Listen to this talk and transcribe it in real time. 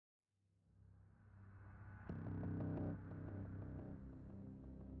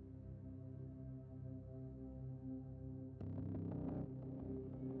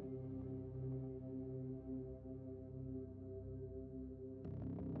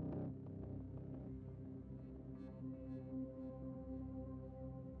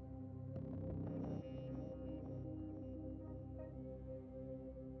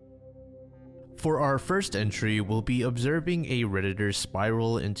For our first entry, we'll be observing a Redditor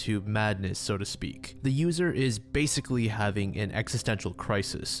spiral into madness, so to speak. The user is basically having an existential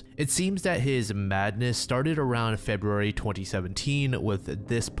crisis. It seems that his madness started around February 2017 with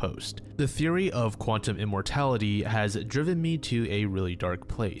this post. The theory of quantum immortality has driven me to a really dark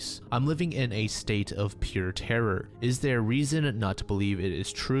place. I'm living in a state of pure terror. Is there reason not to believe it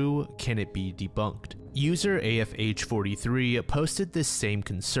is true? Can it be debunked? User AFH43 posted this same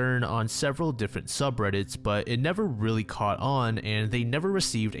concern on several different subreddits, but it never really caught on and they never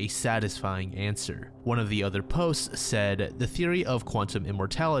received a satisfying answer. One of the other posts said, "The theory of quantum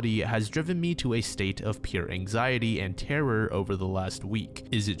immortality has driven me to a state of pure anxiety and terror over the last week.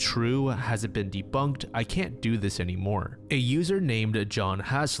 Is it true? Has it been debunked? I can't do this anymore." A user named John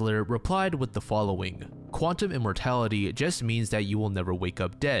Hassler replied with the following: "Quantum immortality just means that you will never wake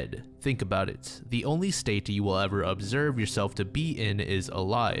up dead. Think about it. The only state you will ever observe yourself to be in is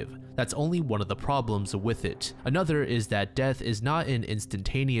alive. That's only one of the problems with it. Another is that death is not an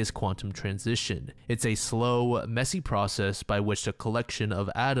instantaneous quantum transition. It's a slow, messy process by which the collection of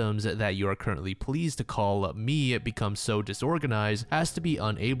atoms that you are currently pleased to call me becomes so disorganized as to be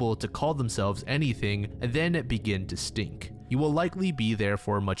unable to call themselves anything and then begin to stink. You will likely be there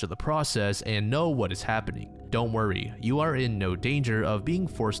for much of the process and know what is happening. Don't worry, you are in no danger of being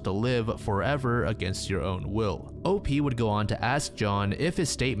forced to live forever against your own will." OP would go on to ask John if his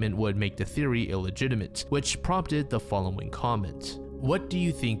statement would make the theory illegitimate, which prompted the following comment: "What do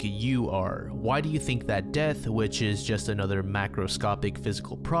you think you are? Why do you think that death, which is just another macroscopic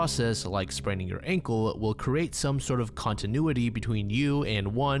physical process like spraining your ankle, will create some sort of continuity between you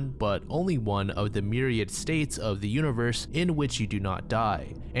and one, but only one, of the myriad states of the universe in which you do not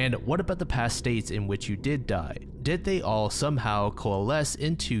die? And what about the past states in which you did die? Did they all somehow coalesce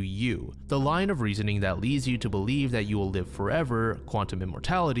into you? The line of reasoning that leads you to believe that you will live forever, quantum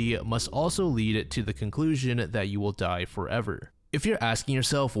immortality, must also lead to the conclusion that you will die forever." If you're asking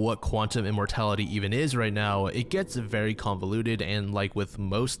yourself what quantum immortality even is right now, it gets very convoluted, and like with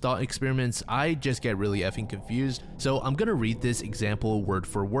most thought experiments, I just get really effing confused. So I'm gonna read this example word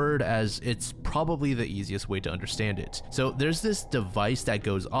for word as it's probably the easiest way to understand it. So there's this device that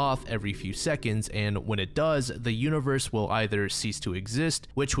goes off every few seconds, and when it does, the universe will either cease to exist,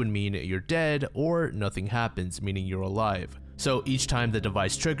 which would mean you're dead, or nothing happens, meaning you're alive. So each time the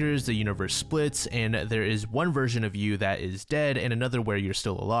device triggers, the universe splits, and there is one version of you that is dead and another where you're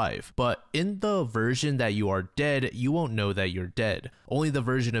still alive. But in the version that you are dead, you won't know that you're dead. Only the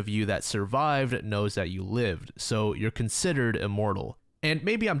version of you that survived knows that you lived, so you're considered immortal. And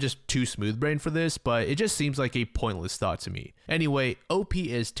maybe I'm just too smooth-brained for this, but it just seems like a pointless thought to me. Anyway, OP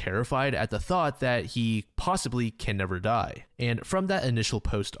is terrified at the thought that he possibly can never die. And from that initial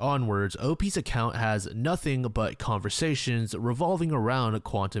post onwards, OP's account has nothing but conversations revolving around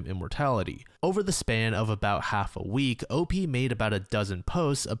quantum immortality. Over the span of about half a week, OP made about a dozen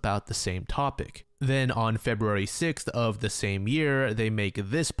posts about the same topic. Then on February 6th of the same year, they make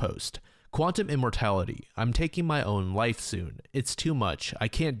this post: "Quantum immortality. I'm taking my own life soon. It's too much. I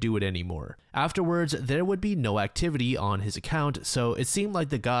can't do it anymore." Afterwards, there would be no activity on his account, so it seemed like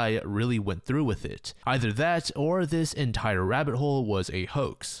the guy really went through with it. Either that, or this entire rabbit hole was a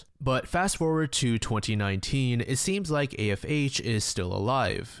hoax. But fast forward to 2019, it seems like AFH is still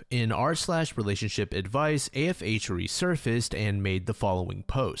alive. In r/relationship advice, AFH resurfaced and made the following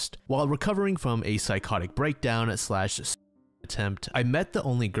post: "While recovering from a psychotic breakdown / attempt, I met the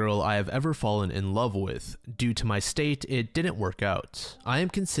only girl I have ever fallen in love with. Due to my state, it didn't work out. I am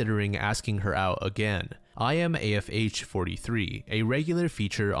considering asking her out again. I am AFH43, a regular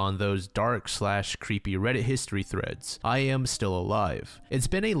feature on those dark/creepy Reddit history threads. I am still alive. It's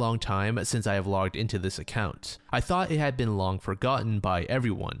been a long time since I have logged into this account. I thought it had been long forgotten by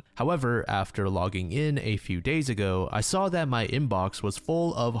everyone. However, after logging in a few days ago, I saw that my inbox was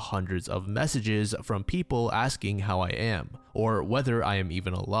full of hundreds of messages from people asking how I am, or whether I am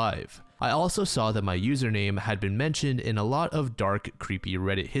even alive. I also saw that my username had been mentioned in a lot of dark, creepy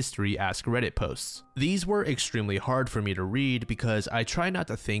Reddit history Ask Reddit posts. These were extremely hard for me to read because I try not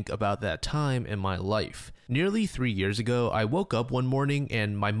to think about that time in my life. Nearly 3 years ago, I woke up one morning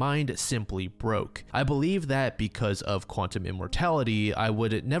and my mind simply broke. I believed that because of quantum immortality, I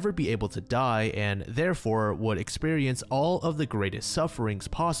would never be able to die and therefore would experience all of the greatest sufferings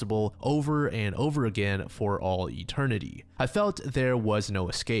possible over and over again for all eternity. I felt there was no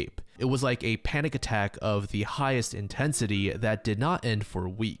escape. It was like a panic attack of the highest intensity that did not end for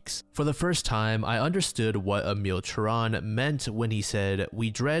weeks. For the first time, I understood what Emil Turan meant when he said, "We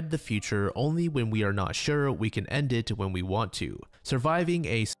dread the future only when we are not sure we can end it when we want to. Surviving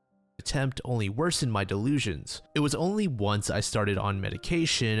a attempt only worsened my delusions. It was only once I started on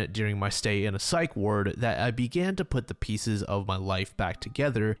medication during my stay in a psych ward that I began to put the pieces of my life back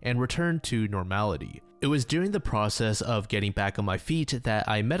together and return to normality. It was during the process of getting back on my feet that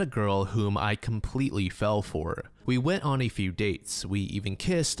I met a girl whom I completely fell for. We went on a few dates, we even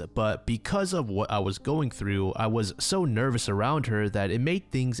kissed, but because of what I was going through, I was so nervous around her that it made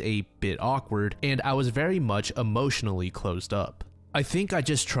things a bit awkward, and I was very much emotionally closed up. I think I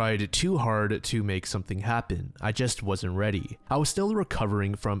just tried too hard to make something happen. I just wasn't ready. I was still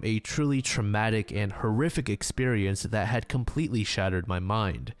recovering from a truly traumatic and horrific experience that had completely shattered my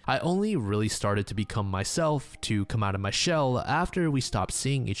mind. I only really started to become myself, to come out of my shell, after we stopped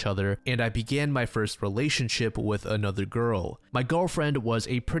seeing each other and I began my first relationship with another girl. My girlfriend was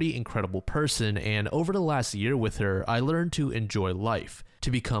a pretty incredible person, and over the last year with her, I learned to enjoy life,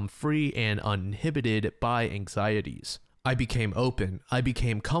 to become free and uninhibited by anxieties. I became open, I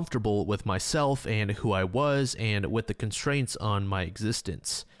became comfortable with myself and who I was and with the constraints on my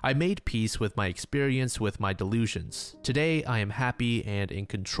existence. I made peace with my experience with my delusions. Today I am happy and in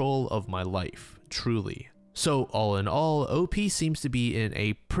control of my life, truly. So all in all, OP seems to be in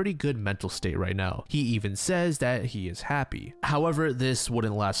a pretty good mental state right now. He even says that he is happy. However, this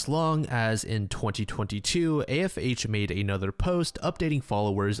wouldn't last long, as in 2022, AFH made another post updating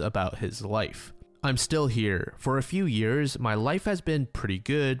followers about his life. I'm still here. For a few years, my life has been pretty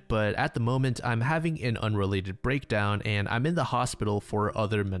good, but at the moment I'm having an unrelated breakdown and I'm in the hospital for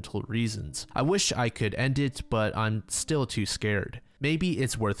other mental reasons. I wish I could end it, but I'm still too scared. Maybe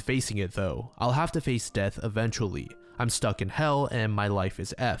it's worth facing it though. I'll have to face death eventually. I'm stuck in hell and my life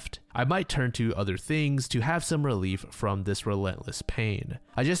is effed. I might turn to other things to have some relief from this relentless pain.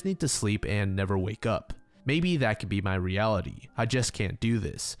 I just need to sleep and never wake up. Maybe that could be my reality. I just can't do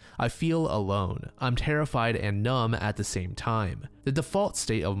this. I feel alone. I'm terrified and numb at the same time. The default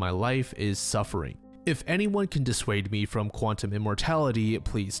state of my life is suffering. If anyone can dissuade me from quantum immortality,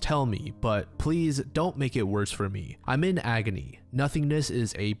 please tell me, but please don't make it worse for me. I'm in agony. Nothingness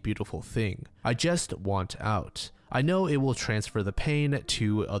is a beautiful thing. I just want out. I know it will transfer the pain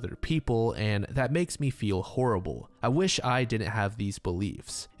to other people, and that makes me feel horrible. I wish I didn't have these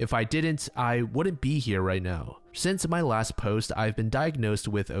beliefs. If I didn't, I wouldn't be here right now. Since my last post, I've been diagnosed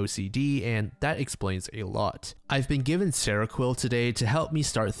with OCD, and that explains a lot. I've been given Seroquel today to help me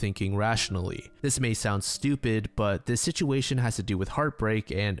start thinking rationally. This may sound stupid, but this situation has to do with heartbreak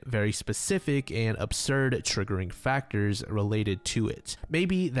and very specific and absurd triggering factors related to it.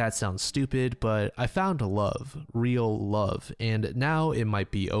 Maybe that sounds stupid, but I found love, real love, and now it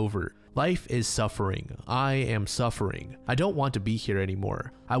might be over. Life is suffering. I am suffering. I don't want to be here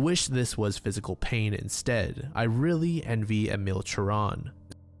anymore. I wish this was physical pain instead. I really envy Emil Chiron.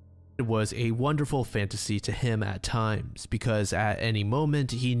 It was a wonderful fantasy to him at times, because at any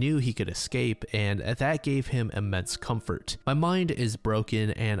moment he knew he could escape, and that gave him immense comfort. My mind is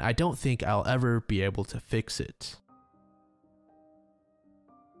broken and I don't think I'll ever be able to fix it.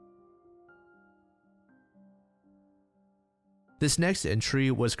 This next entry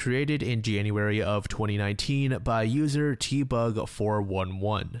was created in January of 2019 by user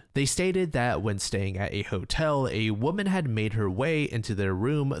tbug411. They stated that when staying at a hotel, a woman had made her way into their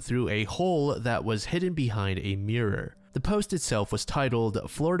room through a hole that was hidden behind a mirror. The post itself was titled,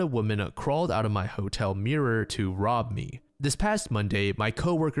 "Florida woman crawled out of my hotel mirror to rob me." This past Monday, my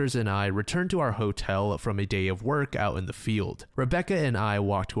coworkers and I returned to our hotel from a day of work out in the field. Rebecca and I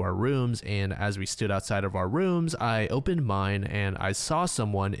walked to our rooms, and as we stood outside of our rooms, I opened mine and I saw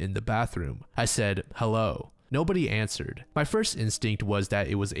someone in the bathroom. I said, "Hello." Nobody answered. My first instinct was that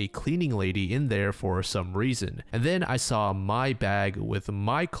it was a cleaning lady in there for some reason, and then I saw my bag with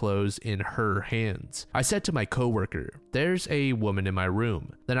my clothes in her hands. I said to my coworker, "There's a woman in my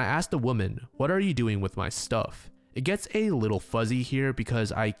room." Then I asked the woman, "What are you doing with my stuff?" It gets a little fuzzy here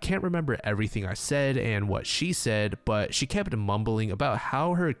because I can't remember everything I said and what she said, but she kept mumbling about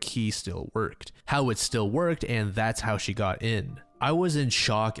how her key still worked, and that's how she got in. I was in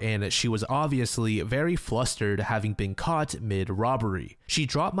shock, and she was obviously very flustered, having been caught mid-robbery. She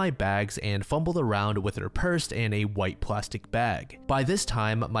dropped my bags and fumbled around with her purse and a white plastic bag. By this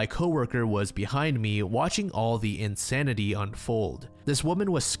time, my coworker was behind me watching all the insanity unfold. This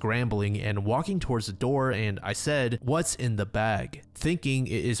woman was scrambling and walking towards the door, and I said, "What's in the bag?" thinking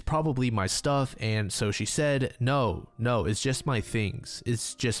it is probably my stuff, and so she said, No, it's just my things.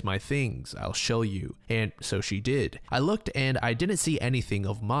 It's just my things. I'll show you." And so she did. I looked and I didn't see anything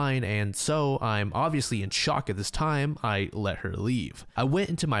of mine, and so I'm obviously in shock at this time. I let her leave. I went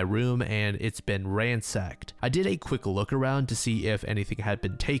into my room and it's been ransacked. I did a quick look around to see if anything had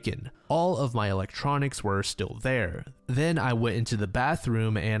been taken. All of my electronics were still there. Then I went into the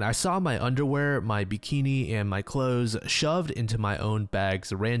bathroom and I saw my underwear, my bikini, and my clothes shoved into my own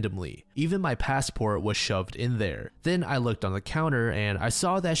bags randomly. Even my passport was shoved in there. Then I looked on the counter and I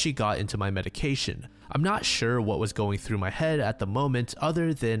saw that she got into my medication. I'm not sure what was going through my head at the moment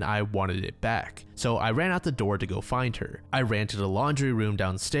other than I wanted it back. So I ran out the door to go find her. I ran to the laundry room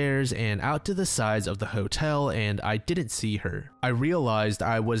downstairs and out to the sides of the hotel and I didn't see her. I realized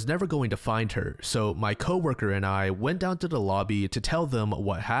I was never going to find her, so my coworker and I went down to the lobby to tell them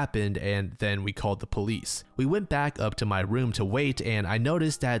what happened and then we called the police. We went back up to my room to wait and I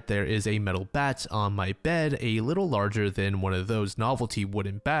noticed that there is a metal bat on my bed, a little larger than one of those novelty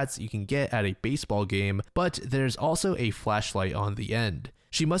wooden bats you can get at a baseball game, but there's also a flashlight on the end.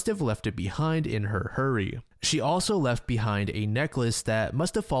 She must have left it behind in her hurry. She also left behind a necklace that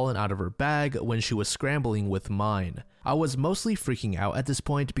must have fallen out of her bag when she was scrambling with mine. I was mostly freaking out at this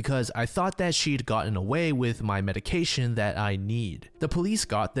point because I thought that she'd gotten away with my medication that I need. The police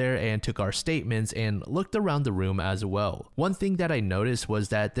got there and took our statements and looked around the room as well. One thing that I noticed was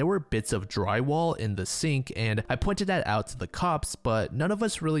that there were bits of drywall in the sink and I pointed that out to the cops, but none of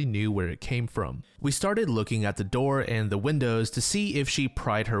us really knew where it came from. We started looking at the door and the windows to see if she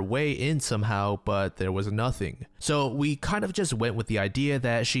pried her way in somehow, but there was nothing. So we kind of just went with the idea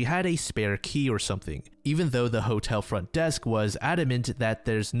that she had a spare key or something, even though the hotel front desk was adamant that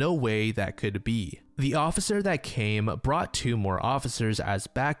there's no way that could be. The officer that came brought 2 more officers as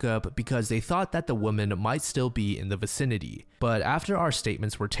backup because they thought that the woman might still be in the vicinity. But after our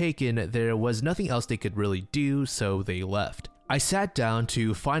statements were taken, there was nothing else they could really do, so they left. I sat down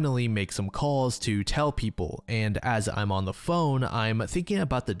to finally make some calls to tell people, and as I'm on the phone, I'm thinking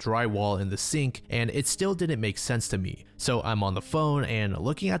about the drywall in the sink and it still didn't make sense to me. So I'm on the phone and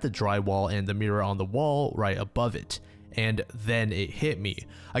looking at the drywall and the mirror on the wall right above it. And then it hit me.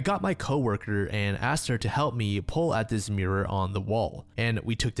 I got my coworker and asked her to help me pull at this mirror on the wall. And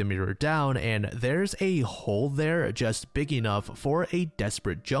we took the mirror down and there's a hole there just big enough for a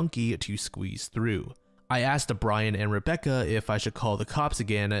desperate junkie to squeeze through. I asked Brian and Rebecca if I should call the cops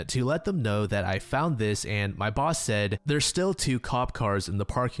again to let them know that I found this, and my boss said there's still 2 cop cars in the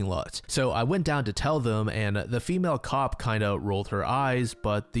parking lot. So I went down to tell them and the female cop kinda rolled her eyes,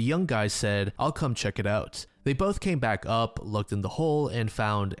 but the young guy said, "I'll come check it out." They both came back up, looked in the hole, and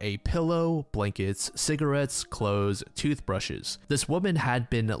found a pillow, blankets, cigarettes, clothes, toothbrushes. This woman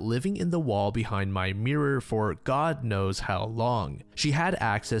had been living in the wall behind my mirror for God knows how long. She had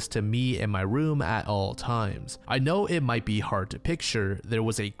access to me and my room at all times. I know it might be hard to picture, there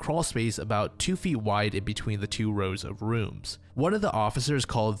was a crawl space about 2 feet wide in between the 2 rows of rooms. One of the officers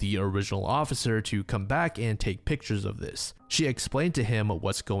called the original officer to come back and take pictures of this. She explained to him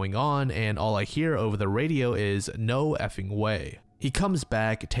what's going on and all I hear over the radio is "no effing way." He comes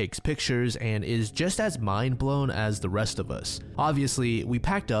back, takes pictures, and is just as mind blown as the rest of us. Obviously, we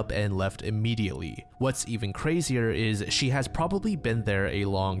packed up and left immediately. What's even crazier is she has probably been there a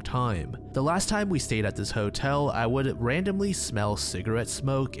long time. The last time we stayed at this hotel, I would randomly smell cigarette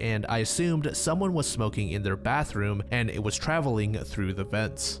smoke and I assumed someone was smoking in their bathroom and it was traveling through the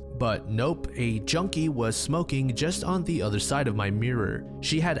vents. But nope, a junkie was smoking just on the other side of my mirror.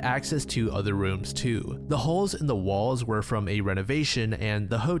 She had access to other rooms too. The holes in the walls were from a renovation and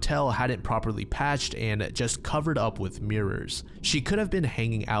the hotel hadn't properly patched and just covered up with mirrors. She could have been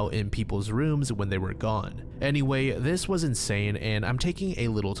hanging out in people's rooms when they were gone. Anyway, this was insane and I'm taking a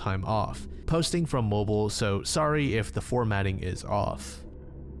little time off. Posting from mobile, so sorry if the formatting is off.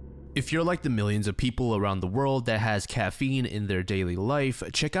 If you're like the millions of people around the world that has caffeine in their daily life,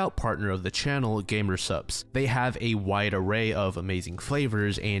 check out partner of the channel, Gamersupps. They have a wide array of amazing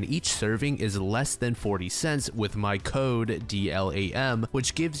flavors and each serving is less than 40 cents with my code DLAM,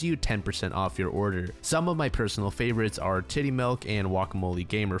 which gives you 10% off your order. Some of my personal favorites are Titty Milk and Guacamole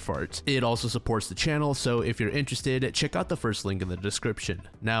Gamer Fart. It also supports the channel, so if you're interested, check out the first link in the description.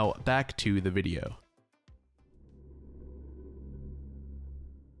 Now back to the video.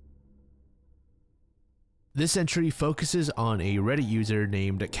 This entry focuses on a Reddit user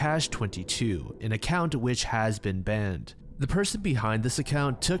named Cash22, an account which has been banned. The person behind this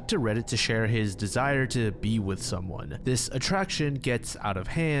account took to Reddit to share his desire to be with someone. This attraction gets out of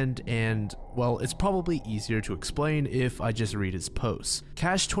hand and, well, it's probably easier to explain if I just read his posts.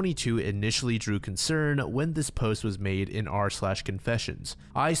 Cash22 initially drew concern when this post was made in r/confessions.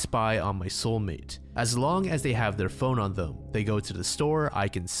 I spy on my soulmate. As long as they have their phone on them, they go to the store, I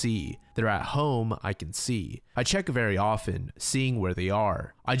can see. They're at home, I can see. I check very often, seeing where they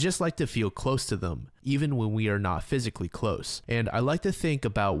are. I just like to feel close to them, even when we are not physically close. And I like to think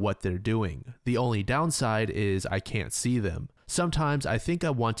about what they're doing. The only downside is I can't see them. Sometimes I think I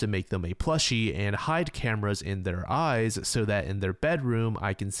want to make them a plushie and hide cameras in their eyes so that in their bedroom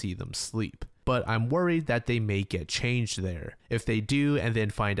I can see them sleep. But I'm worried that they may get changed there. If they do and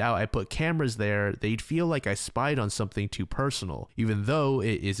then find out I put cameras there, they'd feel like I spied on something too personal, even though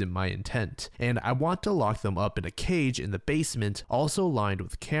it isn't my intent. And I want to lock them up in a cage in the basement, also lined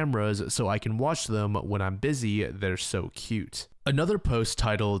with cameras so I can watch them when I'm busy. They're so cute. Another post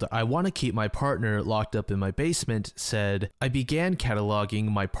titled, "I want to keep my partner locked up in my basement" said, "I began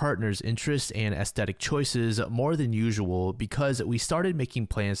cataloging my partner's interests and aesthetic choices more than usual because we started making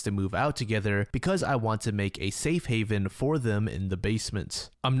plans to move out together because I want to make a safe haven for them in the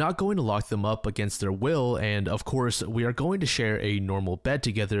basement. I'm not going to lock them up against their will, and of course we are going to share a normal bed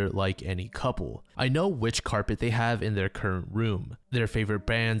together like any couple. I know which carpet they have in their current room, their favorite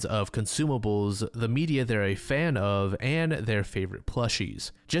brands of consumables, the media they're a fan of, and their favorite plushies,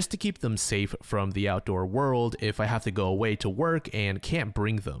 just to keep them safe from the outdoor world if I have to go away to work and can't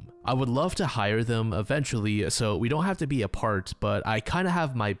bring them. I would love to hire them eventually so we don't have to be apart, but I kinda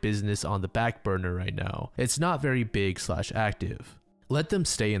have my business on the back burner right now. It's not very big/active. Let them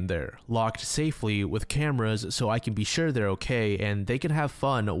stay in there, locked safely with cameras so I can be sure they're okay and they can have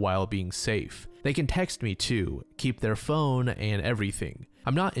fun while being safe. They can text me too, keep their phone and everything.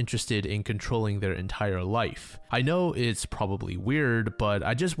 I'm not interested in controlling their entire life. I know it's probably weird, but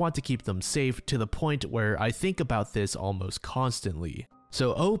I just want to keep them safe to the point where I think about this almost constantly."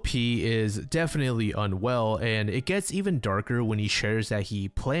 So OP is definitely unwell, and it gets even darker when he shares that he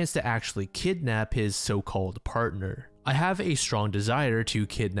plans to actually kidnap his so-called partner. I have a strong desire to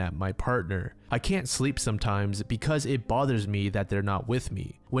kidnap my partner. I can't sleep sometimes because it bothers me that they're not with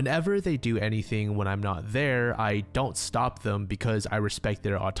me. Whenever they do anything when I'm not there, I don't stop them because I respect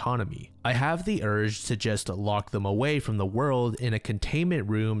their autonomy. I have the urge to just lock them away from the world in a containment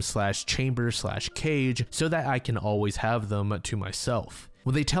room/chamber/cage so that I can always have them to myself.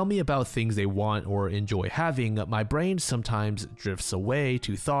 When they tell me about things they want or enjoy having, my brain sometimes drifts away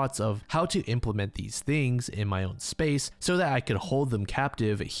to thoughts of how to implement these things in my own space so that I could hold them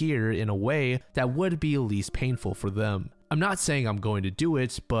captive here in a way that would be least painful for them. I'm not saying I'm going to do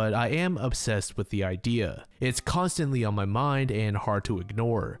it, but I am obsessed with the idea. It's constantly on my mind and hard to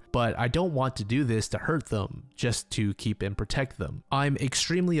ignore, but I don't want to do this to hurt them, just to keep and protect them. I'm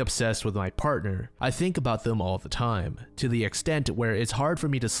extremely obsessed with my partner. I think about them all the time, to the extent where it's hard for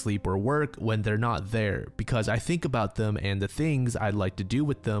me to sleep or work when they're not there, because I think about them and the things I'd like to do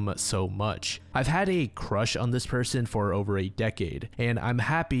with them so much. I've had a crush on this person for over a decade, and I'm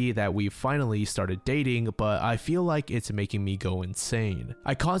happy that we've finally started dating, but I feel like it's making me go insane.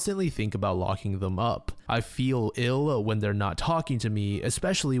 I constantly think about locking them up. I feel ill when they're not talking to me,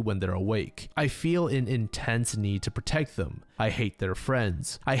 especially when they're awake. I feel an intense need to protect them. I hate their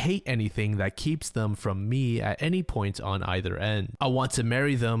friends. I hate anything that keeps them from me at any point on either end. I want to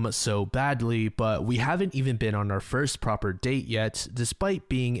marry them so badly, but we haven't even been on our first proper date yet, despite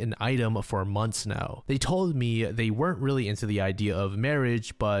being an item for months now. They told me they weren't really into the idea of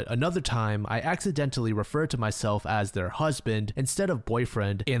marriage, but another time I accidentally referred to myself as their husband instead of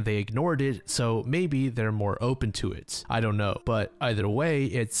boyfriend, and they ignored it, so maybe they're more open to it. I don't know, but either way,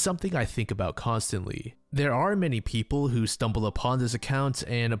 it's something I think about constantly. There are many people who stumble upon this account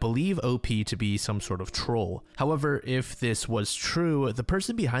and believe OP to be some sort of troll. However, if this was true, the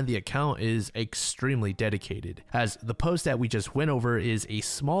person behind the account is extremely dedicated, as the post that we just went over is a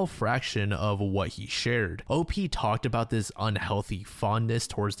small fraction of what he shared. OP talked about this unhealthy fondness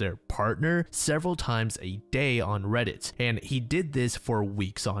towards their partner several times a day on Reddit, and he did this for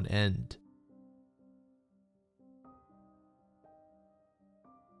weeks on end.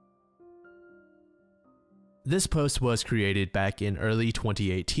 This post was created back in early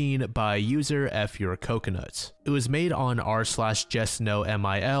 2018 by user F Your Coconut. It was made on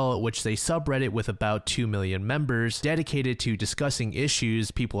r/JustKnowMIL, which is a subreddit with about 2 million members dedicated to discussing issues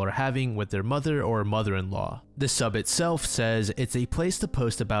people are having with their mother or mother-in-law. The sub itself says it's a place to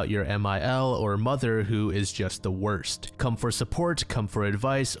post about your MIL or mother who is just the worst. Come for support, come for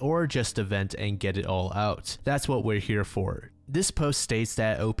advice, or just to vent and get it all out. That's what we're here for. This post states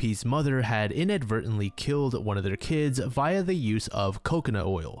that OP's mother had inadvertently killed one of their kids via the use of coconut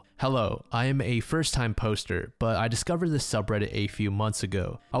oil. Hello, I am a first-time poster, but I discovered this subreddit a few months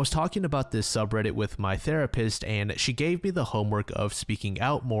ago. I was talking about this subreddit with my therapist, and she gave me the homework of speaking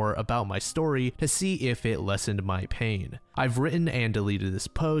out more about my story to see if it lessened my pain. I've written and deleted this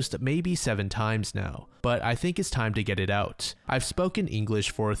post maybe 7 times now, but I think it's time to get it out. I've spoken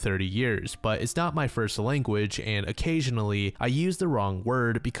English for 30 years, but it's not my first language, and occasionally I use the wrong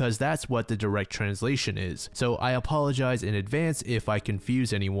word because that's what the direct translation is, so I apologize in advance if I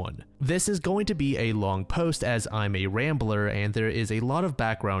confuse anyone. one. This is going to be a long post as I'm a rambler and there is a lot of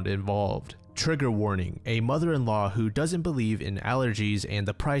background involved. Trigger warning, a mother-in-law who doesn't believe in allergies and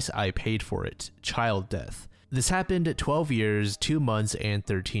the price I paid for it, child death. This happened 12 years, 2 months, and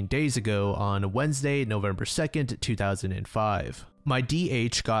 13 days ago on Wednesday, November 2nd, 2005. My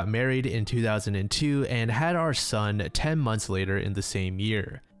DH got married in 2002 and had our son 10 months later in the same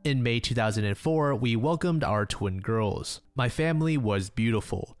year. In May 2004, we welcomed our twin girls. My family was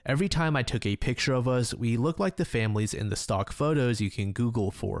beautiful. Every time I took a picture of us, we looked like the families in the stock photos you can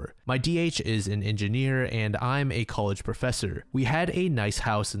Google for. My DH is an engineer and I'm a college professor. We had a nice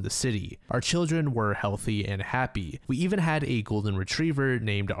house in the city. Our children were healthy and happy. We even had a golden retriever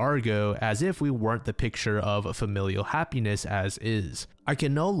named Argo, as if we weren't the picture of familial happiness as is. I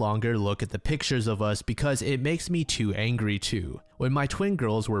can no longer look at the pictures of us because it makes me too angry to. When my twin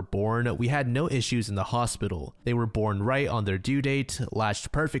girls were born, we had no issues in the hospital. They were born right on their due date,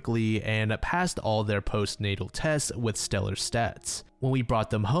 latched perfectly, and passed all their postnatal tests with stellar stats. When we brought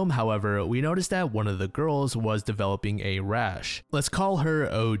them home, however, we noticed that one of the girls was developing a rash. Let's call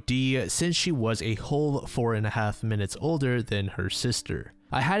her OD since she was a whole 4.5 minutes older than her sister.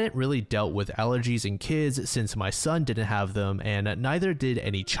 I hadn't really dealt with allergies in kids since my son didn't have them and neither did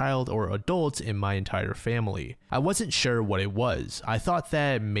any child or adult in my entire family. I wasn't sure what it was. I thought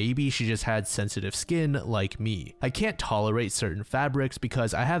that maybe she just had sensitive skin like me. I can't tolerate certain fabrics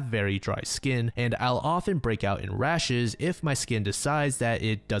because I have very dry skin and I'll often break out in rashes if my skin decides that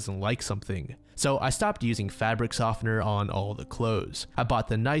it doesn't like something. So I stopped using fabric softener on all the clothes. I bought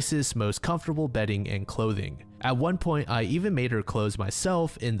the nicest, most comfortable bedding and clothing. At one point, I even made her clothes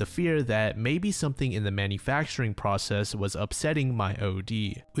myself in the fear that maybe something in the manufacturing process was upsetting my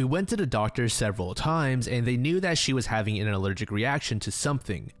OD. We went to the doctor several times and they knew that she was having an allergic reaction to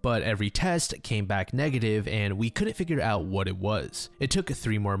something, but every test came back negative and we couldn't figure out what it was. It took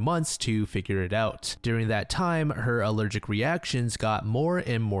 3 more months to figure it out. During that time, her allergic reactions got more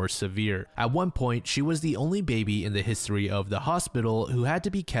and more severe. At one point, she was the only baby in the history of the hospital who had to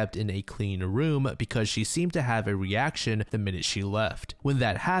be kept in a clean room because she seemed to have a reaction the minute she left. When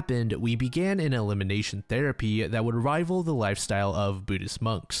that happened, we began an elimination therapy that would rival the lifestyle of Buddhist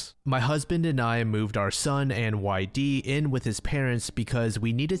monks. My husband and I moved our son and YD in with his parents because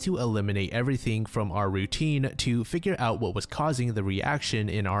we needed to eliminate everything from our routine to figure out what was causing the reaction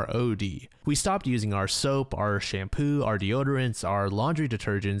in our OD. We stopped using our soap, our shampoo, our deodorants, our laundry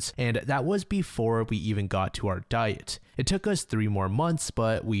detergents, and that was before we even got to our diet. It took us 3 more months,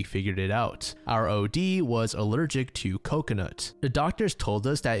 but we figured it out. Our OD was allergic to coconut. The doctors told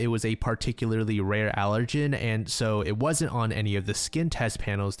us that it was a particularly rare allergen, and so it wasn't on any of the skin test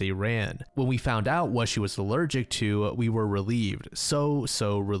panels they ran. When we found out what she was allergic to, we were relieved. So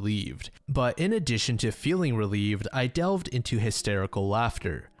relieved. But in addition to feeling relieved, I delved into hysterical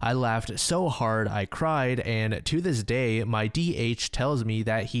laughter. I laughed so hard I cried, and to this day, my DH tells me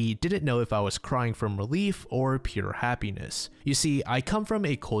that he didn't know if I was crying from relief or pure happiness. You see, I come from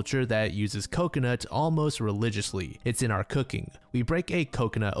a culture that uses coconut almost religiously. It's in our cooking. We break a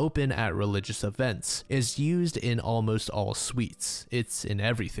coconut open at religious events. It's used in almost all sweets. It's in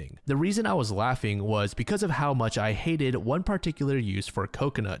everything. The reason I was laughing was because of how much I hated one particular use for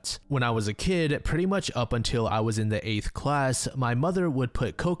coconuts. When I was a kid, pretty much up until I was in the 8th class, my mother would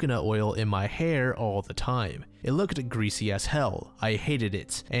put coconut oil in my hair all the time. It looked greasy as hell. I hated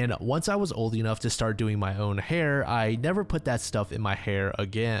it. And once I was old enough to start doing my own hair, I never put that stuff in my hair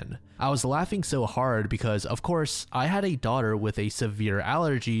again. I was laughing so hard because, of course, I had a daughter with a severe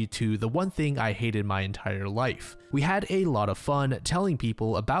allergy to the one thing I hated my entire life. We had a lot of fun telling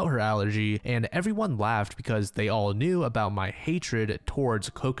people about her allergy, and everyone laughed because they all knew about my hatred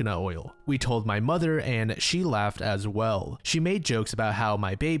towards coconut oil. We told my mother and she laughed as well. She made jokes about how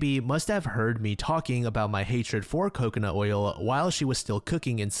my baby must have heard me talking about my hatred for coconut oil while she was still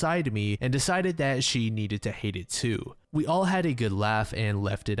cooking inside me and decided that she needed to hate it too. We all had a good laugh and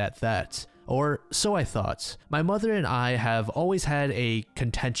left it at that. Or so I thought. My mother and I have always had a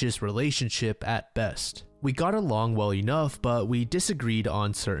contentious relationship at best. We got along well enough, but we disagreed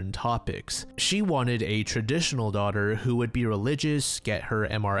on certain topics. She wanted a traditional daughter who would be religious, get her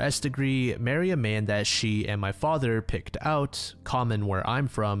MRS degree, marry a man that she and my father picked out, common where I'm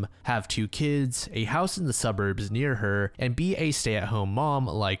from, have 2 kids, a house in the suburbs near her, and be a stay-at-home mom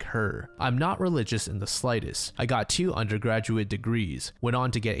like her. I'm not religious in the slightest. I got 2 undergraduate degrees, went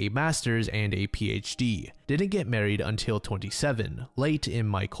on to get a master's and a PhD, didn't get married until 27, late in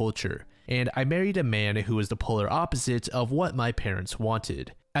my culture. And I married a man who was the polar opposite of what my parents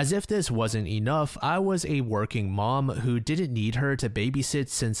wanted. As if this wasn't enough, I was a working mom who didn't need her to babysit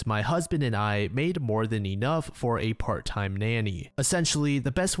since my husband and I made more than enough for a part-time nanny. Essentially, the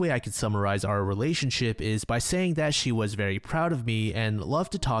best way I could summarize our relationship is by saying that she was very proud of me and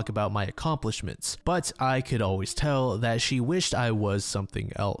loved to talk about my accomplishments, but I could always tell that she wished I was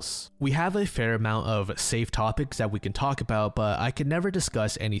something else. We have a fair amount of safe topics that we can talk about, but I could never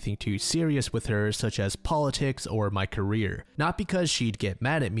discuss anything too serious with her, such as politics or my career. Not because she'd get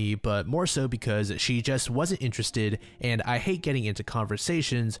mad at me, but more so because she just wasn't interested, and I hate getting into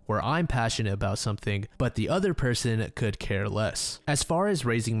conversations where I'm passionate about something but the other person could care less. As far as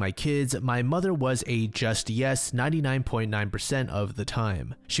raising my kids, my mother was a just yes 99.9% of the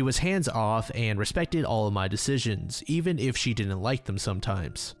time. She was hands off and respected all of my decisions, even if she didn't like them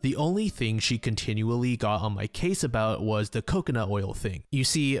sometimes. The only thing she continually got on my case about was the coconut oil thing. You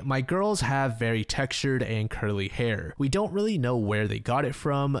see, my girls have very textured and curly hair. We don't really know where they got it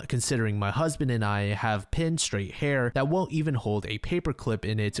from, considering my husband and I have pinned straight hair that won't even hold a paper clip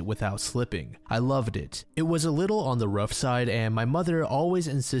in it without slipping. I loved it. It was a little on the rough side, and my mother always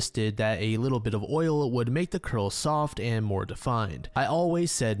insisted that a little bit of oil would make the curls soft and more defined. I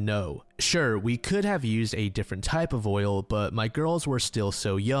always said no. Sure, we could have used a different type of oil, but my girls were still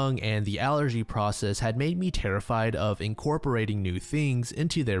so young and the allergy process had made me terrified of incorporating new things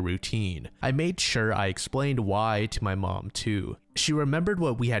into their routine. I made sure I explained why to my mom too. She remembered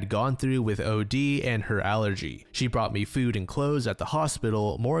what we had gone through with OD and her allergy. She brought me food and clothes at the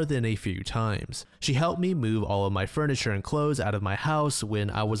hospital more than a few times. She helped me move all of my furniture and clothes out of my house when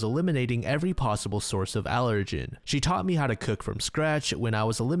I was eliminating every possible source of allergen. She taught me how to cook from scratch when I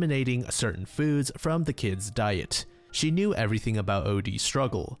was eliminating certain foods from the kids' diet. She knew everything about OD's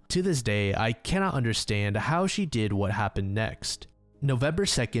struggle. To this day, I cannot understand how she did what happened next. November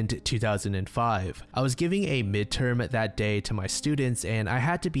 2nd, 2005. I was giving a midterm that day to my students and I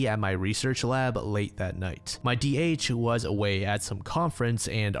had to be at my research lab late that night. My DH was away at some conference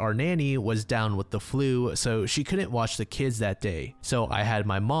and our nanny was down with the flu, so she couldn't watch the kids that day. So I had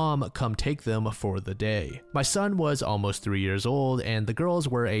my mom come take them for the day. My son was almost 3 years old and the girls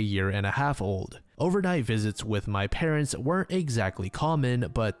were a year and a half old. Overnight visits with my parents weren't exactly common,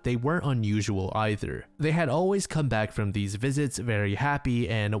 but they weren't unusual either. They had always come back from these visits very happy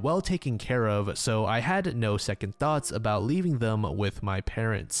and well taken care of, so I had no second thoughts about leaving them with my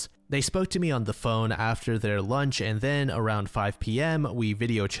parents. They spoke to me on the phone after their lunch and then around 5 p.m. we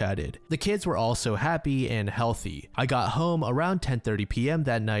video chatted. The kids were also happy and healthy. I got home around 10:30 p.m.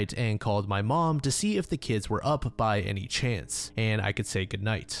 that night and called my mom to see if the kids were up by any chance, and I could say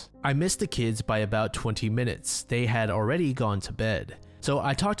goodnight. I missed the kids by about 20 minutes. They had already gone to bed. So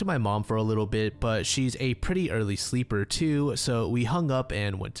I talked to my mom for a little bit, but she's a pretty early sleeper too, so we hung up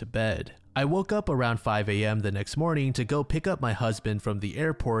and went to bed. I woke up around 5 a.m. the next morning to go pick up my husband from the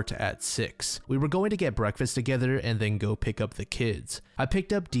airport at 6. We were going to get breakfast together and then go pick up the kids. I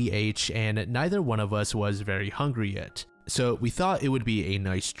picked up DH and neither one of us was very hungry yet. So we thought it would be a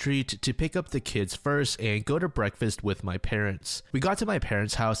nice treat to pick up the kids first and go to breakfast with my parents. We got to my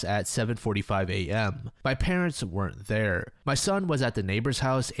parents' house at 7:45 a.m. My parents weren't there. My son was at the neighbor's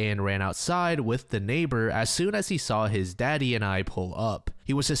house and ran outside with the neighbor as soon as he saw his daddy and I pull up.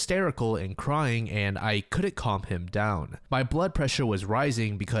 He was hysterical and crying and I couldn't calm him down. My blood pressure was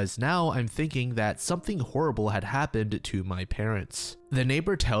rising because now I'm thinking that something horrible had happened to my parents. The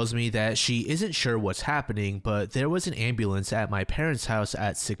neighbor tells me that she isn't sure what's happening, but there was an ambulance at my parents' house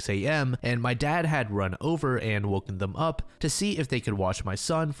at 6 a.m. and my dad had run over and woken them up to see if they could watch my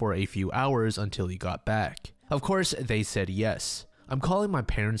son for a few hours until he got back. Of course, they said yes. I'm calling my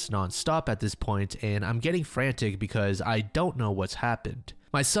parents non-stop at this point and I'm getting frantic because I don't know what's happened.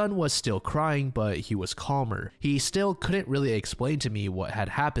 My son was still crying, but he was calmer. He still couldn't really explain to me what had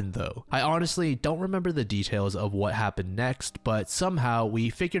happened though. I honestly don't remember the details of what happened next, but somehow we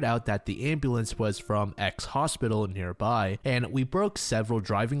figured out that the ambulance was from X hospital nearby, and we broke several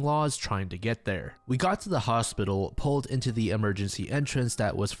driving laws trying to get there. We got to the hospital, pulled into the emergency entrance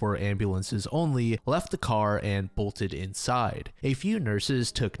that was for ambulances only, left the car, and bolted inside. A few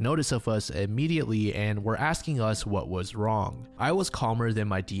nurses took notice of us immediately and were asking us what was wrong. I was calmer than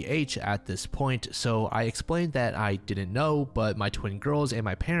my DH at this point, so I explained that I didn't know, but my twin girls and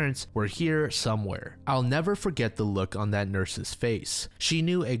my parents were here somewhere. I'll never forget the look on that nurse's face. She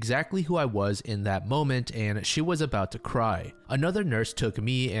knew exactly who I was in that moment and she was about to cry. Another nurse took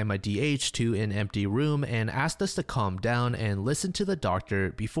me and my DH to an empty room and asked us to calm down and listen to the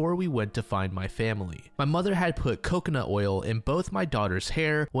doctor before we went to find my family. My mother had put coconut oil in both my daughter's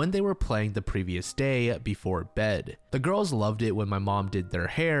hair when they were playing the previous day before bed. The girls loved it when my mom did their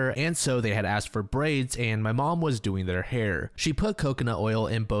hair, and so they had asked for braids, and my mom was doing their hair. She put coconut oil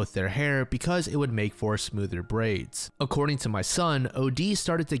in both their hair because it would make for smoother braids. According to my son, OD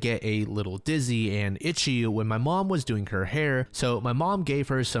started to get a little dizzy and itchy when my mom was doing her hair, so my mom gave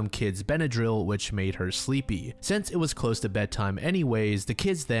her some kids Benadryl, which made her sleepy. Since it was close to bedtime anyways, the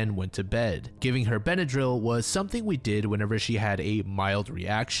kids then went to bed. Giving her Benadryl was something we did whenever she had a mild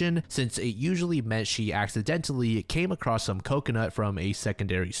reaction, since it usually meant she accidentally came across some coconut from a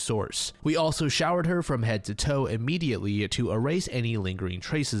secondary source. We also showered her from head to toe immediately to erase any lingering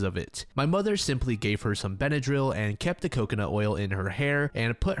traces of it. My mother simply gave her some Benadryl and kept the coconut oil in her hair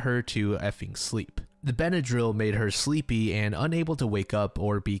and put her to effing sleep. The Benadryl made her sleepy and unable to wake up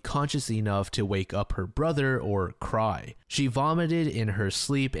or be conscious enough to wake up her brother or cry. She vomited in her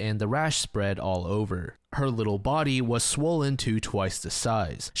sleep and the rash spread all over. Her little body was swollen to twice the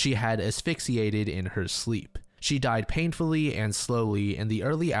size. She had asphyxiated in her sleep. She died painfully and slowly in the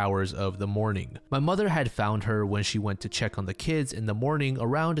early hours of the morning. My mother had found her when she went to check on the kids in the morning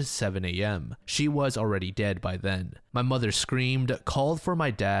around 7 a.m. She was already dead by then. My mother screamed, called for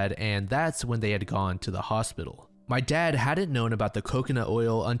my dad, and that's when they had gone to the hospital. My dad hadn't known about the coconut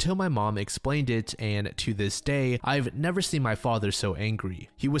oil until my mom explained it, and to this day, I've never seen my father so angry.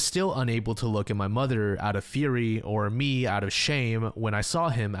 He was still unable to look at my mother out of fury or me out of shame when I saw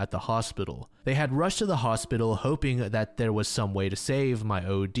him at the hospital. They had rushed to the hospital hoping that there was some way to save my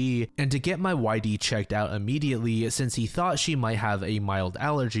OD and to get my YD checked out immediately since he thought she might have a mild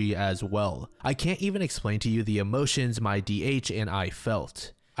allergy as well. I can't even explain to you the emotions my DH and I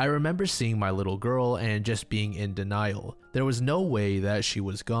felt. I remember seeing my little girl and just being in denial. There was no way that she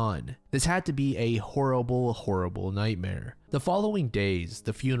was gone. This had to be a horrible, horrible nightmare. The following days,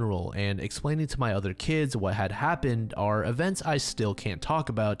 the funeral, and explaining to my other kids what had happened are events I still can't talk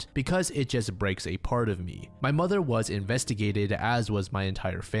about because it just breaks a part of me. My mother was investigated, as was my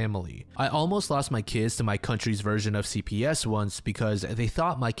entire family. I almost lost my kids to my country's version of CPS once because they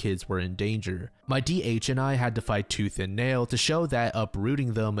thought my kids were in danger. My DH and I had to fight tooth and nail to show that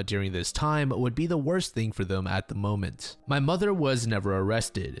uprooting them during this time would be the worst thing for them at the moment. My mother was never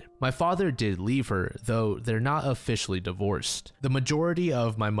arrested. My father did leave her, though they're not officially divorced. The majority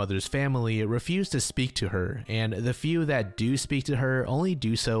of my mother's family refused to speak to her, and the few that do speak to her only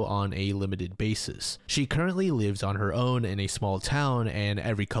do so on a limited basis. She currently lives on her own in a small town, and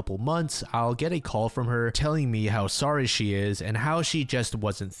every couple months I'll get a call from her telling me how sorry she is and how she just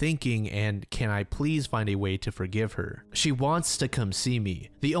wasn't thinking and can I please find a way to forgive her. She wants to come see me.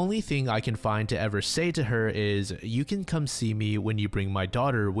 The only thing I can find to ever say to her is, "You can come see me when you bring my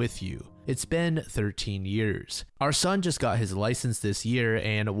daughter with you." It's been 13 years. Our son just got his license this year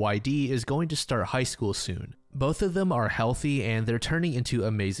and YD is going to start high school soon. Both of them are healthy and they're turning into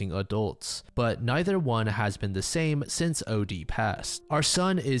amazing adults, but neither one has been the same since OD passed. Our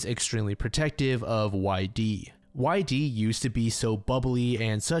son is extremely protective of YD. YD used to be so bubbly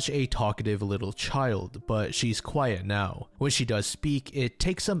and such a talkative little child, but she's quiet now. When she does speak, it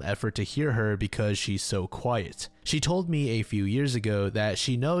takes some effort to hear her because she's so quiet. She told me a few years ago that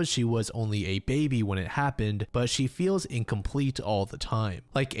she knows she was only a baby when it happened, but she feels incomplete all the time,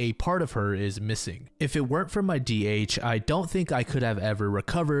 like a part of her is missing. If it weren't for my DH, I don't think I could have ever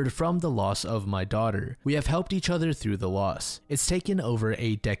recovered from the loss of my daughter. We have helped each other through the loss. It's taken over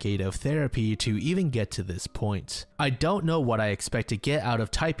a decade of therapy to even get to this point. I don't know what I expect to get out of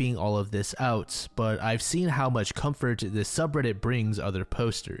typing all of this out, but I've seen how much comfort this subreddit brings other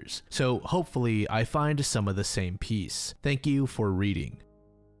posters, so hopefully I find some of the same peace. Thank you for reading.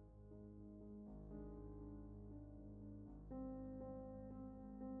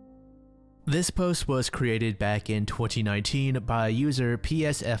 This post was created back in 2019 by user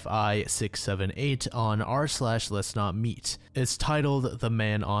PSFI678 on r/let's-not-meet. It's titled "The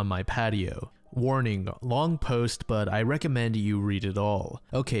Man on My Patio." Warning, long post, but I recommend you read it all.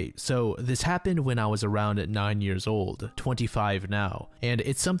 Okay, so this happened when I was around 9 years old, 25 now, and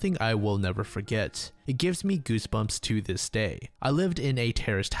it's something I will never forget. It gives me goosebumps to this day. I lived in a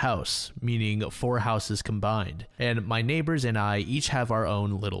terraced house, meaning 4 houses combined, and my neighbors and I each have our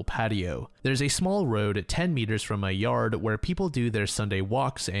own little patio. There's a small road 10 meters from my yard where people do their Sunday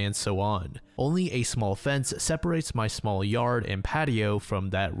walks and so on. Only a small fence separates my small yard and patio from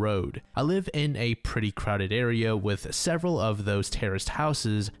that road. I live in a pretty crowded area with several of those terraced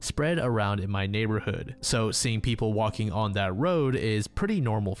houses spread around in my neighborhood, so seeing people walking on that road is pretty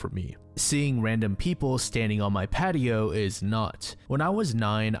normal for me. Seeing random people standing on my patio is not. When I was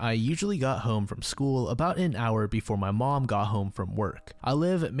 9, I usually got home from school about an hour before my mom got home from work. I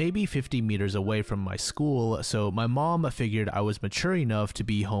live maybe 50 meters away from my school, so my mom figured I was mature enough to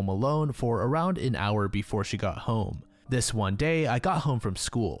be home alone for around an hour before she got home. This one day, I got home from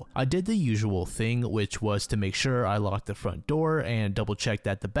school. I did the usual thing, which was to make sure I locked the front door and double check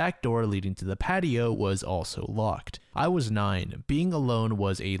that the back door leading to the patio was also locked. I was 9. Being alone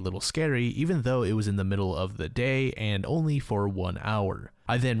was a little scary, even though it was in the middle of the day and only for 1 hour.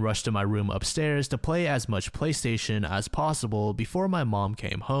 I then rushed to my room upstairs to play as much PlayStation as possible before my mom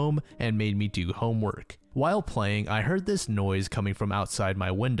came home and made me do homework. While playing, I heard this noise coming from outside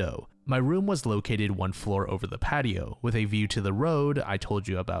my window. My room was located 1 floor over the patio, with a view to the road I told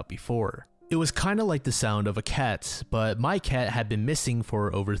you about before. It was kinda like the sound of a cat, but my cat had been missing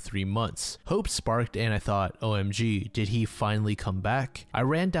for over 3 months. Hope sparked and I thought, OMG, did he finally come back? I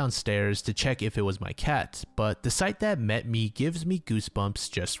ran downstairs to check if it was my cat, but the sight that met me gives me goosebumps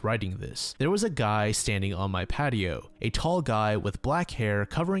just writing this. There was a guy standing on my patio, a tall guy with black hair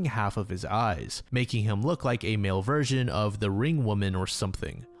covering half of his eyes, making him look like a male version of the Ring Woman or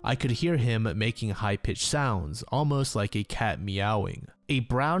something. I could hear him making high-pitched sounds, almost like a cat meowing. A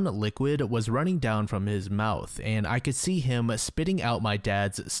brown liquid was running down from his mouth, and I could see him spitting out my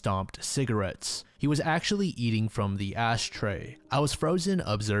dad's stomped cigarettes. He was actually eating from the ashtray. I was frozen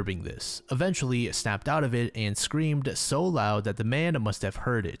observing this, eventually snapped out of it and screamed so loud that the man must have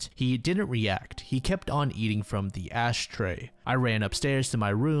heard it. He didn't react, he kept on eating from the ashtray. I ran upstairs to my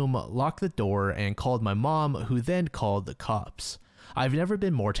room, locked the door, and called my mom, who then called the cops. I've never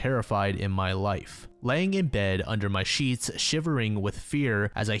been more terrified in my life. Laying in bed under my sheets, shivering with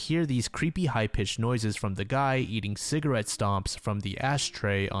fear as I hear these creepy high-pitched noises from the guy eating cigarette stomps from the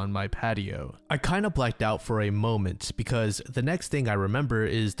ashtray on my patio. I kinda blacked out for a moment because the next thing I remember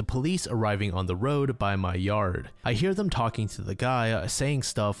is the police arriving on the road by my yard. I hear them talking to the guy, saying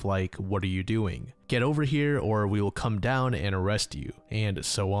stuff like, "What are you doing? Get over here or we will come down and arrest you," and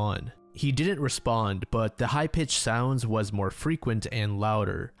so on. He didn't respond, but the high-pitched sounds was more frequent and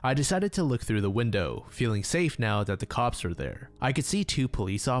louder. I decided to look through the window, feeling safe now that the cops are there. I could see 2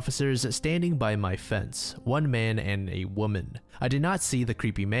 police officers standing by my fence, 1 man and a woman. I did not see the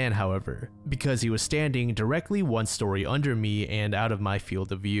creepy man, however, because he was standing directly 1 story under me and out of my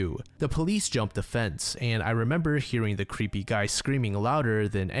field of view. The police jumped the fence, and I remember hearing the creepy guy screaming louder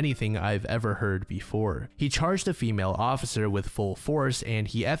than anything I've ever heard before. He charged the female officer with full force and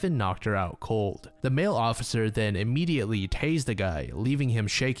he effing knocked her out cold. The male officer then immediately tased the guy, leaving him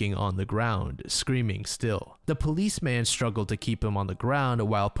shaking on the ground, screaming still. The policeman struggled to keep him on the ground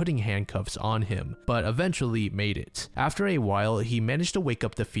while putting handcuffs on him, but eventually made it. After a while, he managed to wake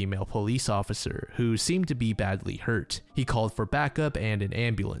up the female police officer, who seemed to be badly hurt. He called for backup and an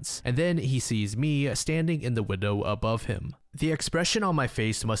ambulance, and then he sees me standing in the window above him. The expression on my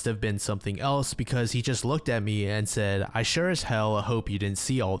face must have been something else because he just looked at me and said, "I sure as hell hope you didn't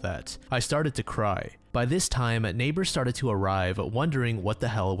see all that." I started to cry. By this time, neighbors started to arrive, wondering what the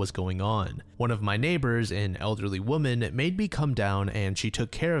hell was going on. One of my neighbors, an elderly woman, made me come down and she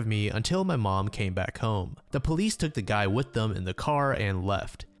took care of me until my mom came back home. The police took the guy with them in the car and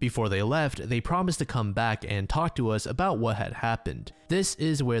left. Before they left, they promised to come back and talk to us about what had happened. This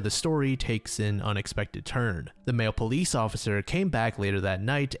is where the story takes an unexpected turn. The male police officer came back later that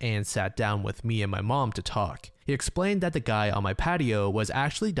night and sat down with me and my mom to talk. He explained that the guy on my patio was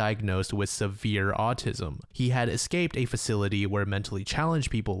actually diagnosed with severe autism. He had escaped a facility where mentally challenged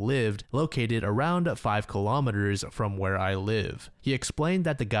people lived, located around 5 kilometers from where I live. He explained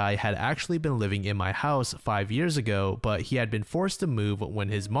that the guy had actually been living in my house 5 years ago, but he had been forced to move when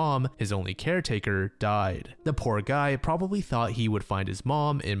his mom, his only caretaker, died. The poor guy probably thought he would find his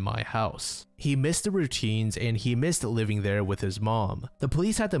mom in my house. He missed the routines and he missed living there with his mom. The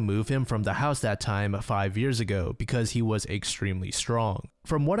police had to move him from the house that time 5 years ago because he was extremely strong.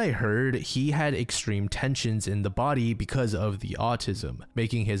 From what I heard, he had extreme tensions in the body because of the autism,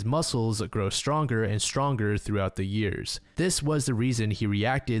 making his muscles grow stronger and stronger throughout the years. This was the reason he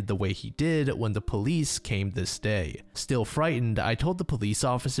reacted the way he did when the police came this day. Still frightened, I told the police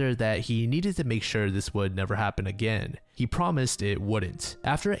officer that he needed to make sure this would never happen again. He promised it wouldn't.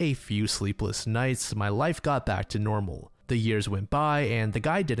 After a few sleepless nights, my life got back to normal. The years went by and the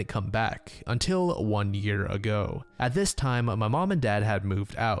guy didn't come back until 1 year ago. At this time, my mom and dad had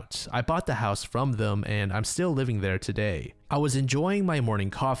moved out. I bought the house from them and I'm still living there today. I was enjoying my morning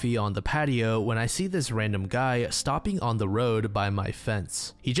coffee on the patio when I see this random guy stopping on the road by my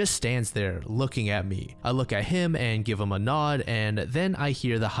fence. He just stands there looking at me. I look at him and give him a nod and then I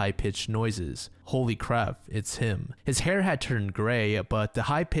hear the high-pitched noises. Holy crap, it's him. His hair had turned gray, but the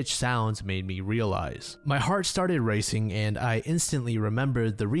high-pitched sounds made me realize. My heart started racing and I instantly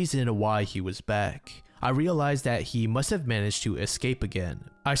remembered the reason why he was back. I realized that he must have managed to escape again.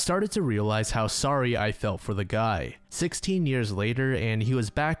 I started to realize how sorry I felt for the guy. 16 years later, and he was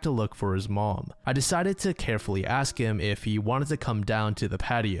back to look for his mom. I decided to carefully ask him if he wanted to come down to the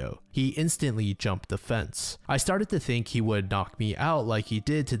patio. He instantly jumped the fence. I started to think he would knock me out like he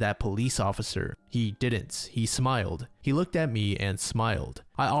did to that police officer. He didn't. He smiled. He looked at me and smiled.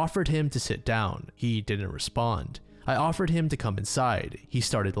 I offered him to sit down. He didn't respond. I offered him to come inside. He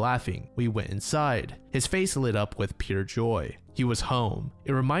started laughing. We went inside. His face lit up with pure joy. He was home.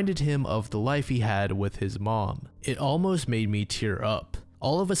 It reminded him of the life he had with his mom. It almost made me tear up.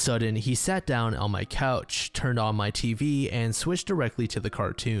 All of a sudden, he sat down on my couch, turned on my TV, and switched directly to the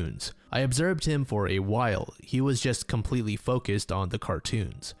cartoons. I observed him for a while. He was just completely focused on the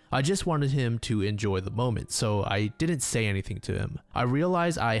cartoons. I just wanted him to enjoy the moment, so I didn't say anything to him. I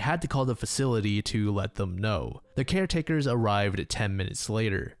realized I had to call the facility to let them know. The caretakers arrived 10 minutes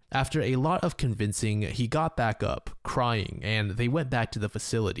later. After a lot of convincing, he got back up, crying, and they went back to the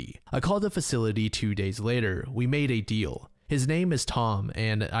facility. I called the facility 2 days later. We made a deal. His name is Tom,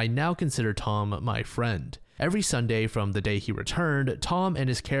 and I now consider Tom my friend. Every Sunday from the day he returned, Tom and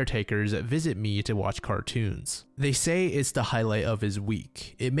his caretakers visit me to watch cartoons. They say it's the highlight of his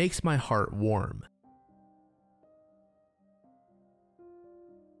week. It makes my heart warm.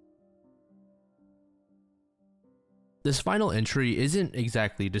 This final entry isn't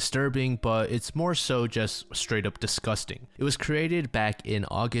exactly disturbing, but it's more so just straight up disgusting. It was created back in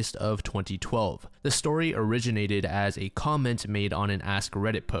August of 2012. The story originated as a comment made on an Ask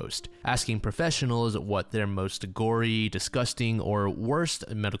Reddit post, asking professionals what their most gory, disgusting, or worst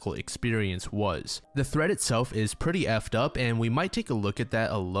medical experience was. The thread itself is pretty effed up, and we might take a look at that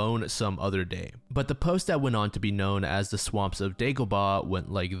alone some other day. But the post that went on to be known as the Swamps of Dagobah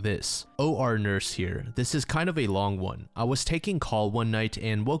went like this. OR nurse here. This is kind of a long one. I was taking call one night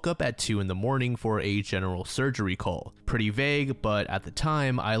and woke up at 2 in the morning for a general surgery call. Pretty vague, but at the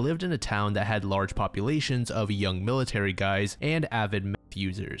time, I lived in a town that had large populations of young military guys and avid meth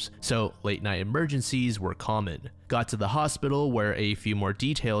users, so late night emergencies were common. Got to the hospital where a few more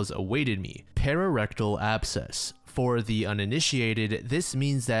details awaited me. Pararectal abscess. For the uninitiated, this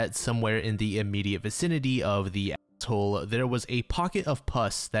means that somewhere in the immediate vicinity of the asshole, there was a pocket of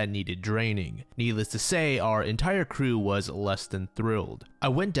pus that needed draining. Needless to say, our entire crew was less than thrilled. I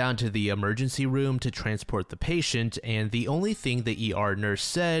went down to the emergency room to transport the patient, and the only thing the ER nurse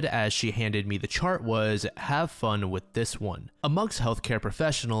said as she handed me the chart was, "Have fun with this one." Amongst healthcare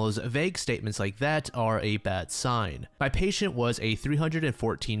professionals, vague statements like that are a bad sign. My patient was a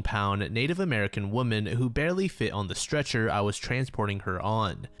 314-pound Native American woman who barely fit on the stretcher I was transporting her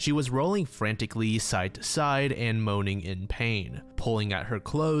on. She was rolling frantically side to side and moaning in pain, pulling at her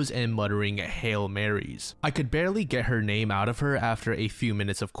clothes and muttering Hail Marys. I could barely get her name out of her after a few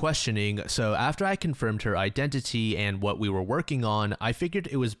minutes of questioning, so after I confirmed her identity and what we were working on, I figured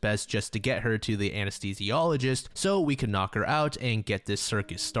it was best just to get her to the anesthesiologist so we could knock her out and get this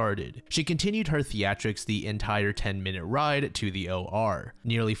circus started. She continued her theatrics the entire 10-minute ride to the OR,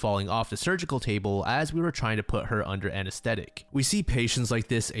 nearly falling off the surgical table as we were trying to put her under anesthetic. We see patients like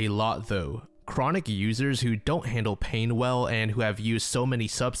this a lot though. Chronic users who don't handle pain well and who have used so many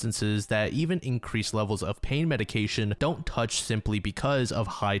substances that even increased levels of pain medication don't touch simply because of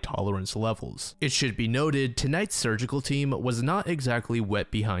high tolerance levels. It should be noted, tonight's surgical team was not exactly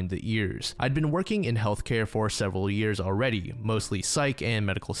wet behind the ears. I'd been working in healthcare for several years already, mostly psych and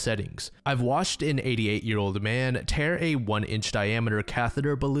medical settings. I've watched an 88-year-old man tear a 1-inch diameter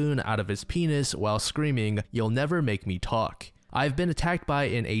catheter balloon out of his penis while screaming, "You'll never make me talk." I've been attacked by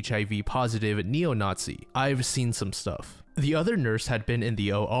an HIV-positive neo-Nazi. I've seen some stuff. The other nurse had been in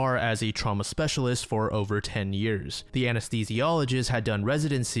the OR as a trauma specialist for over 10 years. The anesthesiologist had done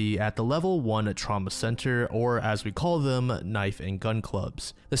residency at the Level 1 Trauma Center, or as we call them, knife and gun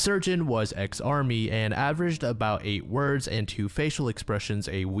clubs. The surgeon was ex-army and averaged about 8 words and 2 facial expressions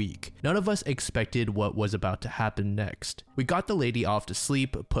a week. None of us expected what was about to happen next. We got the lady off to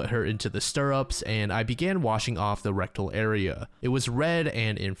sleep, put her into the stirrups, and I began washing off the rectal area. It was red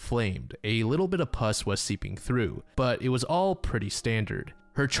and inflamed. A little bit of pus was seeping through, but it was all pretty standard.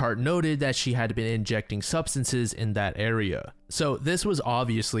 Her chart noted that she had been injecting substances in that area. So this was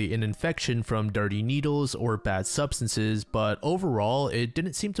obviously an infection from dirty needles or bad substances, but overall it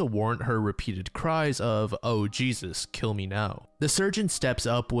didn't seem to warrant her repeated cries of, "Oh Jesus, kill me now." The surgeon steps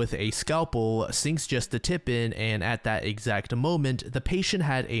up with a scalpel, sinks just the tip in, and at that exact moment, the patient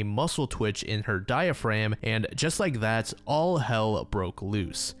had a muscle twitch in her diaphragm, and just like that, all hell broke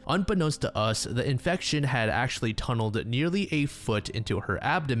loose. Unbeknownst to us, the infection had actually tunneled nearly a foot into her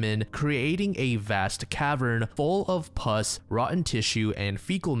abdomen, creating a vast cavern full of pus, rotten tissue and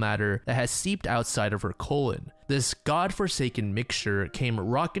fecal matter that has seeped outside of her colon. This godforsaken mixture came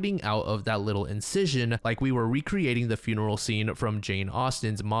rocketing out of that little incision like we were recreating the funeral scene from Jane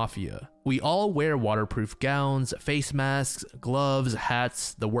Austen's Mafia. We all wear waterproof gowns, face masks, gloves,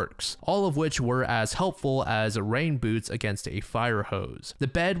 hats, the works, all of which were as helpful as rain boots against a fire hose. The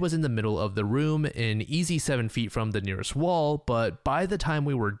bed was in the middle of the room, an easy 7 feet from the nearest wall, but by the time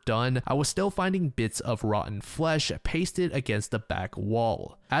we were done, I was still finding bits of rotten flesh pasted against the back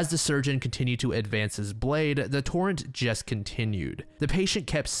wall. As the surgeon continued to advance his blade, the torrent just continued. The patient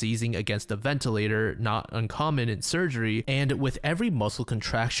kept seizing against the ventilator, not uncommon in surgery, and with every muscle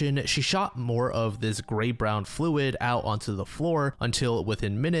contraction, she shot more of this gray-brown fluid out onto the floor until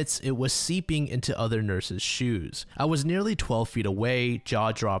within minutes it was seeping into other nurses' shoes. I was nearly 12 feet away,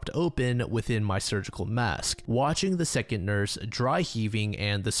 jaw dropped open within my surgical mask, watching the second nurse dry heaving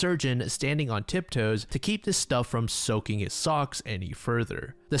and the surgeon standing on tiptoes to keep this stuff from soaking his socks any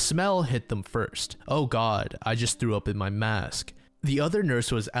further. The smell hit them first. Oh god, I just threw up in my mask. The other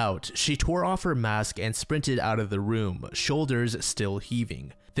nurse was out. She tore off her mask and sprinted out of the room, shoulders still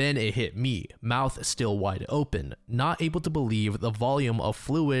heaving. Then it hit me, mouth still wide open, not able to believe the volume of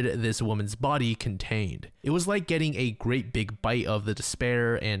fluid this woman's body contained. It was like getting a great big bite of the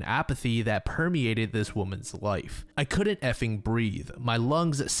despair and apathy that permeated this woman's life. I couldn't effing breathe. My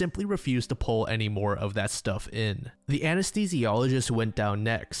lungs simply refused to pull any more of that stuff in. The anesthesiologist went down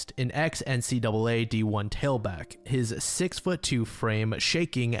next, an ex-NCAA D1 tailback, his 6'2" frame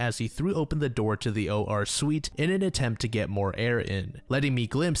shaking as he threw open the door to the OR suite in an attempt to get more air in, letting me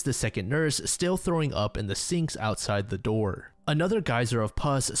glimpse the second nurse still throwing up in the sinks outside the door. Another geyser of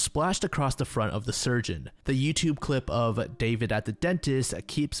pus splashed across the front of the surgeon. The YouTube clip of David at the dentist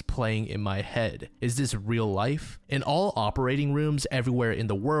keeps playing in my head. Is this real life? In all operating rooms everywhere in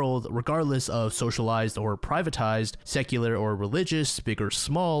the world, regardless of socialized or privatized, secular or religious, big or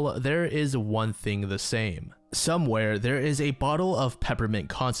small, there is one thing the same. Somewhere there is a bottle of peppermint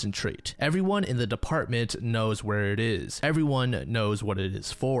concentrate. Everyone in the department knows where it is. Everyone knows what it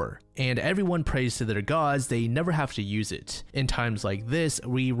is for. And everyone prays to their gods they never have to use it. In times like this,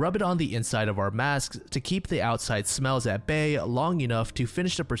 we rub it on the inside of our masks to keep the outside smells at bay long enough to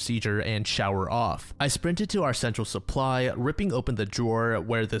finish the procedure and shower off. I sprinted to our central supply, ripping open the drawer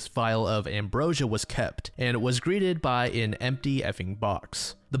where this vial of ambrosia was kept, and was greeted by an empty effing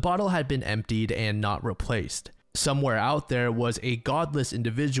box. The bottle had been emptied and not replaced. Somewhere out there was a godless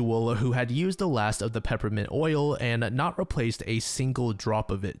individual who had used the last of the peppermint oil and not replaced a single drop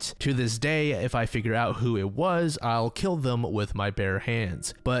of it. To this day, if I figure out who it was, I'll kill them with my bare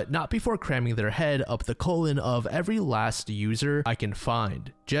hands, but not before cramming their head up the colon of every last user I can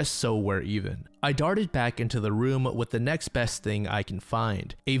find, just so we're even. I darted back into the room with the next best thing I can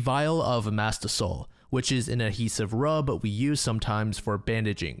find, a vial of mastisol, which is an adhesive rub we use sometimes for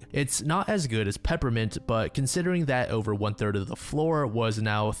bandaging. It's not as good as peppermint, but considering that over 1/3 of the floor was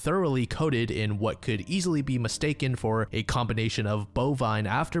now thoroughly coated in what could easily be mistaken for a combination of bovine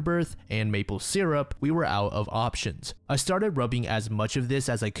afterbirth and maple syrup, we were out of options. I started rubbing as much of this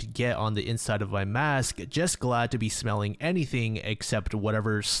as I could get on the inside of my mask, just glad to be smelling anything except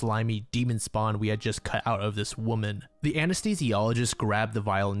whatever slimy demon spawn we had just cut out of this woman. The anesthesiologist grabbed the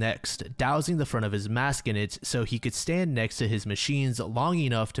vial next, dousing the front of his mask in it so he could stand next to his machines long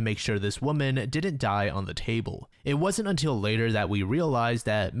enough to make sure this woman didn't die on the table. It wasn't until later that we realized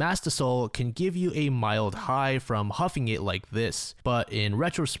that mastisol can give you a mild high from huffing it like this, but in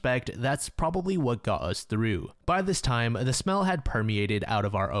retrospect, that's probably what got us through. By this time, the smell had permeated out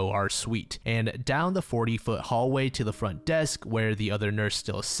of our OR suite, and down the 40-foot hallway to the front desk where the other nurse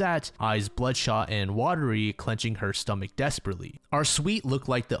still sat, eyes bloodshot and watery, clenching her stomach desperately. Our suite looked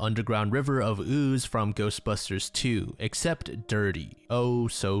like the underground river of ooze from Ghostbusters 2, except dirty. Oh,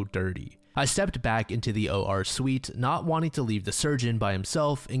 so dirty. I stepped back into the OR suite, not wanting to leave the surgeon by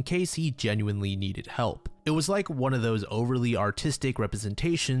himself in case he genuinely needed help. It was like one of those overly artistic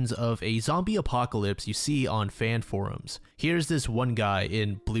representations of a zombie apocalypse you see on fan forums. Here's this one guy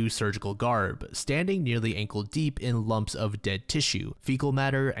in blue surgical garb, standing nearly ankle deep in lumps of dead tissue, fecal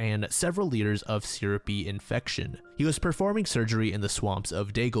matter, and several liters of syrupy infection. He was performing surgery in the swamps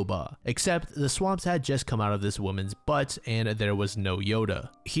of Dagobah, except the swamps had just come out of this woman's butt and there was no Yoda.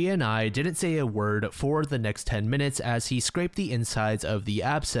 He and I didn't say a word for the next 10 minutes as he scraped the insides of the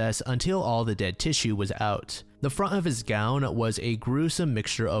abscess until all the dead tissue was out. The front of his gown was a gruesome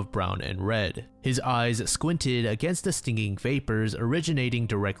mixture of brown and red. His eyes squinted against the stinging vapors originating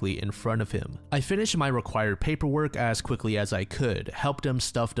directly in front of him. I finished my required paperwork as quickly as I could, helped him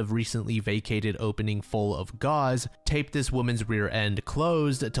stuff the recently vacated opening full of gauze, taped this woman's rear end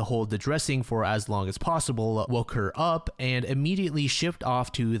closed to hold the dressing for as long as possible, woke her up, and immediately shipped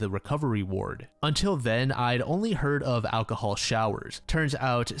off to the recovery ward. Until then, I'd only heard of alcohol showers. Turns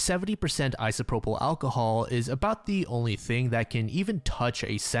out 70% isopropyl alcohol is about the only thing that can even touch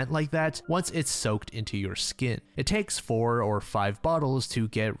a scent like that once it's soaked into your skin. It takes 4 or 5 bottles to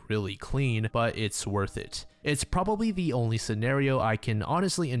get really clean, but it's worth it. It's probably the only scenario I can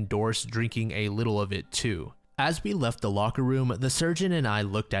honestly endorse drinking a little of it too. As we left the locker room, the surgeon and I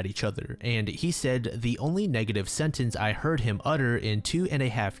looked at each other, and he said the only negative sentence I heard him utter in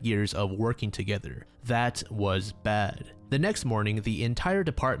 2.5 years of working together. That was bad. The next morning, the entire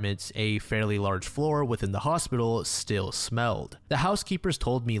department, a fairly large floor within the hospital, still smelled. The housekeepers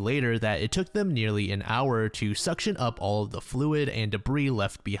told me later that it took them nearly an hour to suction up all of the fluid and debris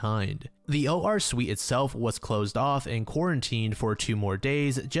left behind. The OR suite itself was closed off and quarantined for 2 more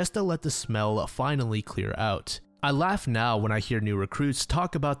days just to let the smell finally clear out. I laugh now when I hear new recruits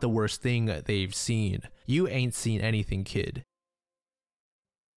talk about the worst thing they've seen. You ain't seen anything, kid.